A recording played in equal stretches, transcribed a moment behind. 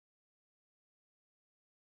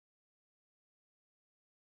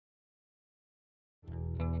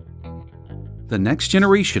The next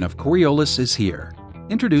generation of Coriolis is here.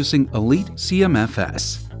 Introducing Elite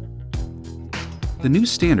CMFS. The new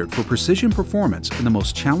standard for precision performance in the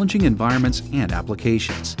most challenging environments and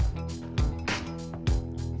applications.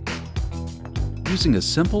 Using a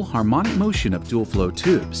simple harmonic motion of dual-flow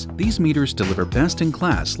tubes, these meters deliver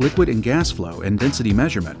best-in-class liquid and gas flow and density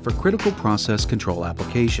measurement for critical process control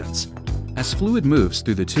applications. As fluid moves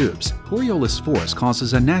through the tubes, Coriolis force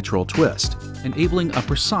causes a natural twist, enabling a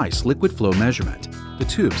precise liquid flow measurement. The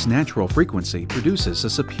tube's natural frequency produces a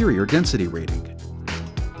superior density reading.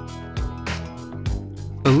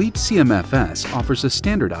 Elite CMFS offers a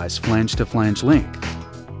standardized flange-to-flange length,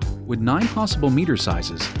 with 9 possible meter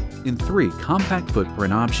sizes in 3 compact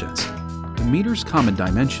footprint options. The meter's common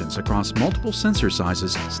dimensions across multiple sensor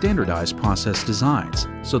sizes standardize process designs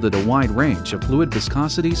so that a wide range of fluid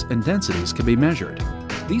viscosities and densities can be measured.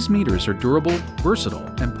 These meters are durable, versatile,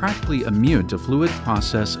 and practically immune to fluid,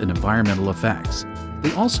 process, and environmental effects.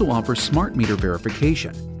 They also offer smart meter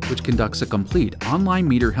verification, which conducts a complete online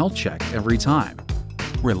meter health check every time.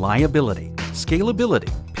 Reliability, scalability,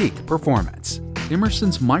 peak performance.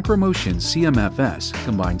 Emerson's Micro Motion CMFS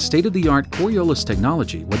combines state-of-the-art Coriolis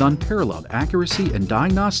technology with unparalleled accuracy and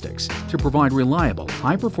diagnostics to provide reliable,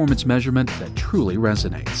 high-performance measurement that truly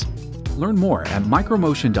resonates. Learn more at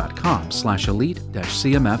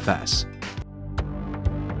micromotion.com/elite-CMFS.